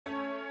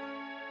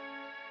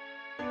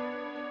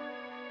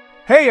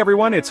Hey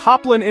everyone, it's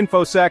Hoplin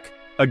InfoSec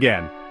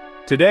again.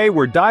 Today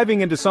we're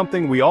diving into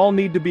something we all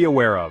need to be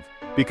aware of,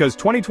 because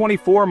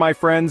 2024, my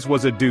friends,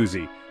 was a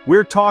doozy.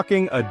 We're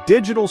talking a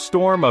digital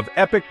storm of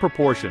epic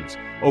proportions,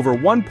 over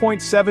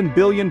 1.7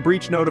 billion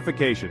breach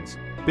notifications.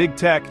 Big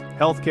tech,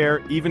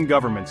 healthcare, even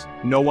governments,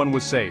 no one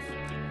was safe.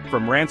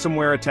 From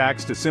ransomware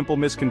attacks to simple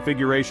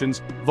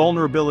misconfigurations,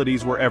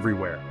 vulnerabilities were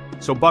everywhere.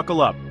 So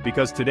buckle up,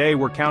 because today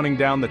we're counting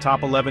down the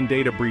top 11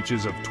 data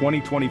breaches of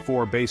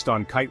 2024 based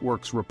on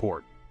Kiteworks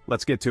Report.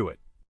 Let's get to it.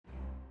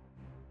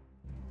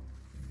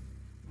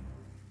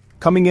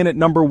 Coming in at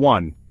number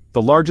 1,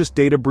 the largest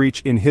data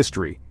breach in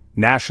history,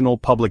 national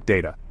public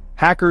data.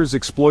 Hackers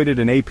exploited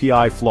an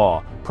API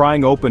flaw,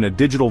 prying open a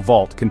digital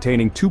vault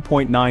containing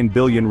 2.9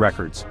 billion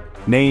records.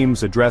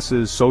 Names,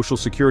 addresses, social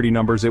security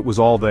numbers, it was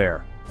all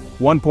there.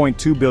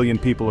 1.2 billion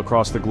people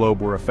across the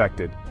globe were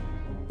affected.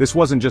 This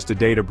wasn't just a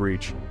data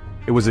breach,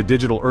 it was a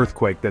digital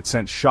earthquake that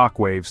sent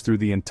shockwaves through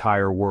the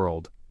entire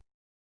world.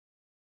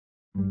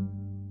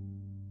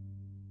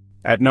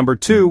 At number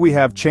 2, we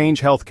have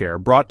Change Healthcare,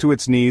 brought to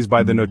its knees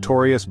by the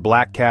notorious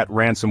Black Cat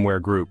ransomware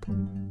group.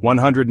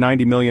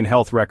 190 million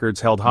health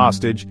records held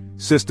hostage,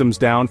 systems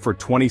down for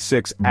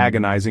 26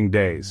 agonizing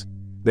days.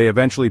 They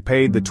eventually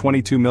paid the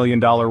 $22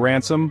 million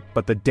ransom,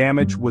 but the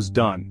damage was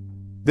done.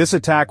 This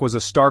attack was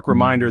a stark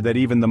reminder that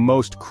even the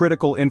most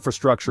critical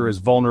infrastructure is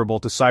vulnerable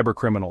to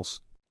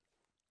cybercriminals.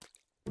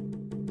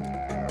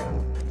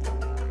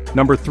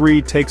 Number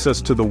 3 takes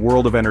us to the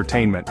world of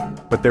entertainment,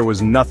 but there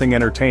was nothing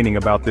entertaining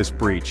about this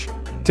breach.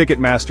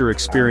 Ticketmaster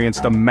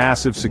experienced a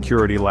massive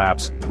security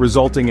lapse,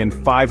 resulting in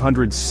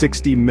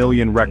 560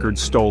 million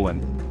records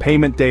stolen.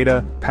 Payment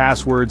data,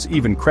 passwords,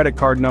 even credit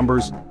card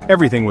numbers,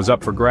 everything was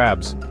up for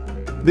grabs.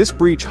 This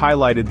breach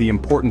highlighted the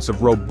importance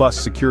of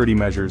robust security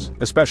measures,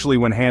 especially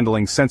when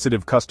handling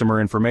sensitive customer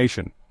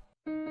information.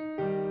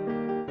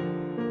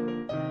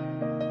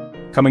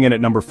 Coming in at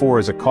number 4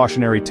 is a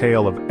cautionary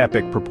tale of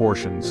epic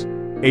proportions.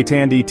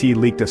 AT&T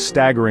leaked a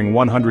staggering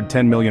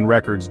 110 million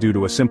records due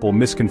to a simple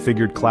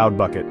misconfigured cloud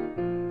bucket.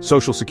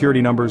 Social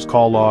security numbers,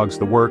 call logs,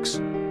 the works,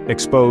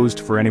 exposed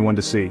for anyone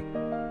to see.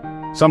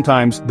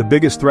 Sometimes, the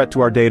biggest threat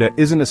to our data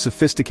isn't a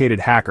sophisticated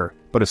hacker,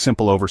 but a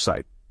simple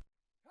oversight.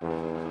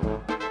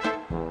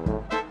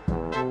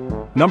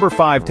 Number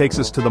 5 takes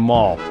us to the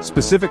mall,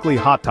 specifically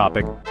Hot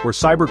Topic, where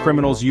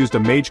cybercriminals used a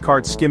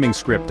MageCart skimming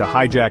script to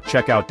hijack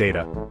checkout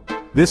data.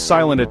 This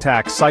silent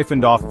attack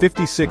siphoned off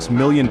 56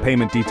 million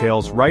payment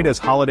details right as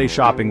holiday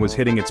shopping was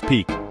hitting its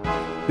peak.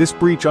 This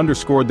breach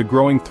underscored the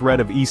growing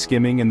threat of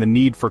e-skimming and the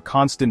need for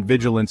constant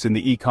vigilance in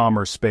the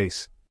e-commerce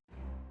space.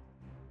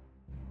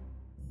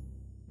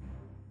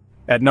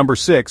 At number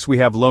 6, we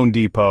have Loan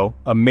Depot,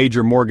 a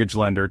major mortgage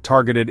lender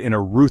targeted in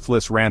a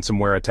ruthless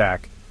ransomware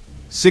attack.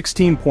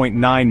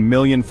 16.9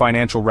 million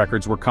financial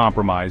records were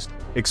compromised,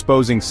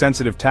 exposing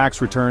sensitive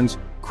tax returns,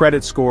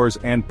 credit scores,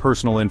 and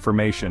personal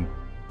information.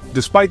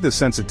 Despite the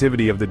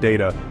sensitivity of the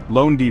data,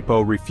 Loan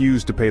Depot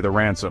refused to pay the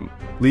ransom,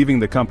 leaving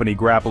the company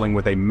grappling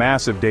with a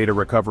massive data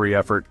recovery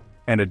effort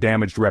and a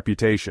damaged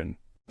reputation.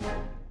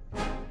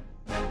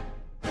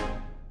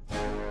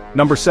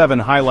 Number 7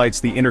 highlights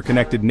the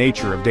interconnected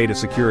nature of data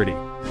security.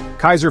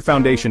 Kaiser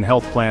Foundation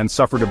Health Plan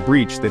suffered a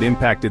breach that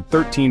impacted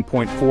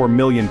 13.4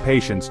 million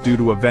patients due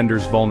to a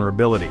vendor's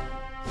vulnerability.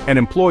 An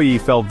employee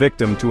fell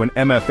victim to an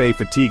MFA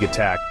fatigue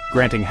attack,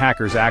 granting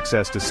hackers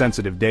access to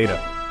sensitive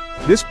data.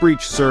 This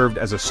breach served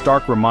as a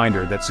stark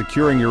reminder that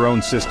securing your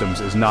own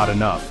systems is not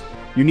enough.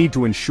 You need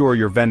to ensure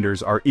your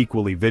vendors are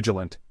equally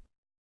vigilant.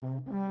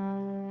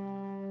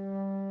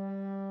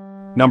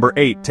 Number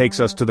 8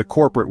 takes us to the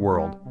corporate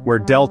world, where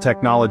Dell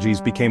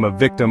Technologies became a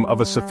victim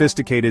of a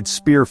sophisticated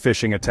spear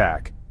phishing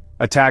attack.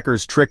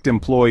 Attackers tricked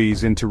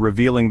employees into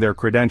revealing their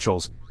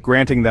credentials,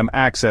 granting them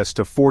access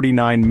to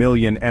 49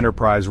 million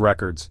enterprise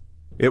records.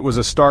 It was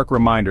a stark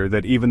reminder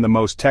that even the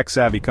most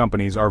tech-savvy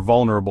companies are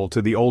vulnerable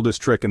to the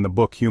oldest trick in the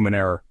book, human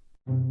error.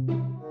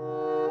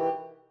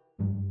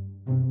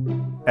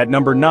 At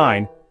number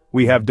 9,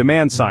 we have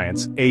Demand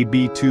Science, a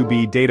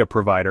B2B data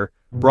provider,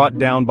 brought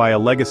down by a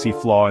legacy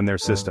flaw in their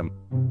system.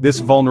 This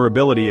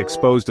vulnerability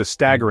exposed a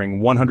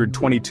staggering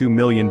 122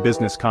 million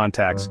business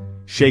contacts,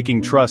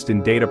 shaking trust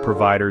in data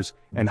providers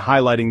and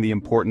highlighting the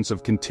importance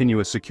of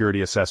continuous security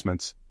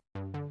assessments.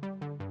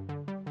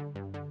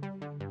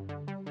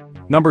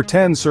 Number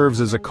 10 serves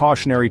as a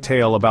cautionary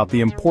tale about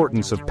the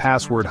importance of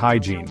password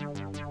hygiene.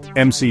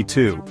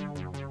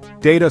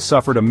 MC2. Data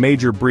suffered a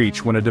major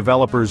breach when a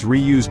developer's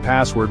reused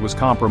password was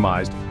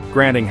compromised,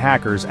 granting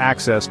hackers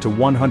access to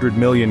 100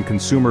 million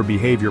consumer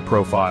behavior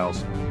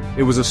profiles.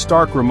 It was a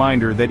stark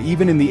reminder that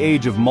even in the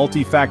age of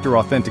multi-factor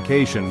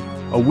authentication,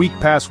 a weak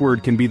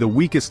password can be the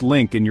weakest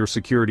link in your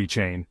security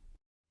chain.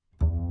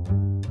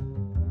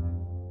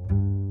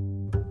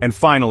 And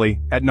finally,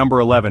 at number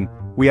 11,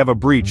 we have a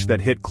breach that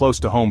hit close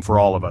to home for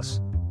all of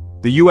us.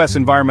 The U.S.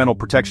 Environmental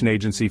Protection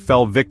Agency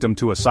fell victim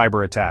to a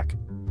cyber attack.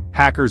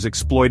 Hackers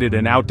exploited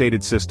an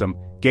outdated system,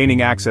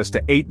 gaining access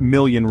to 8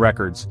 million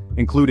records,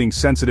 including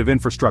sensitive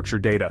infrastructure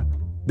data.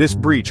 This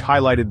breach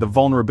highlighted the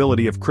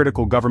vulnerability of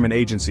critical government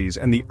agencies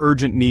and the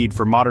urgent need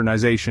for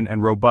modernization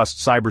and robust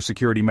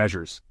cybersecurity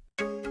measures.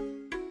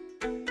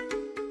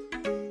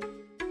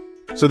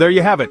 So there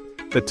you have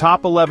it, the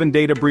top 11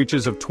 data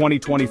breaches of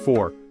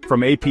 2024.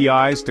 From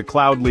APIs to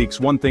cloud leaks,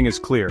 one thing is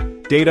clear: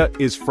 data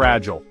is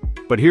fragile.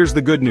 But here's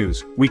the good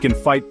news: we can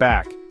fight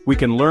back. We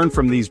can learn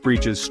from these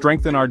breaches,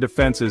 strengthen our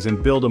defenses,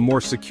 and build a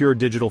more secure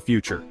digital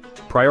future.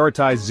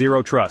 Prioritize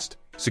zero trust.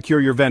 Secure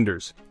your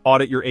vendors.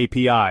 Audit your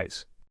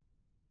APIs.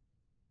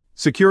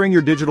 Securing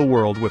your digital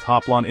world with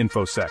Hoplon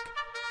InfoSec.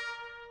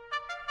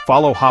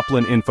 Follow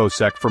Hoplon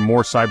InfoSec for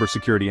more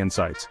cybersecurity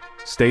insights.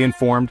 Stay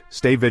informed,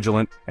 stay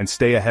vigilant, and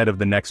stay ahead of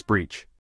the next breach.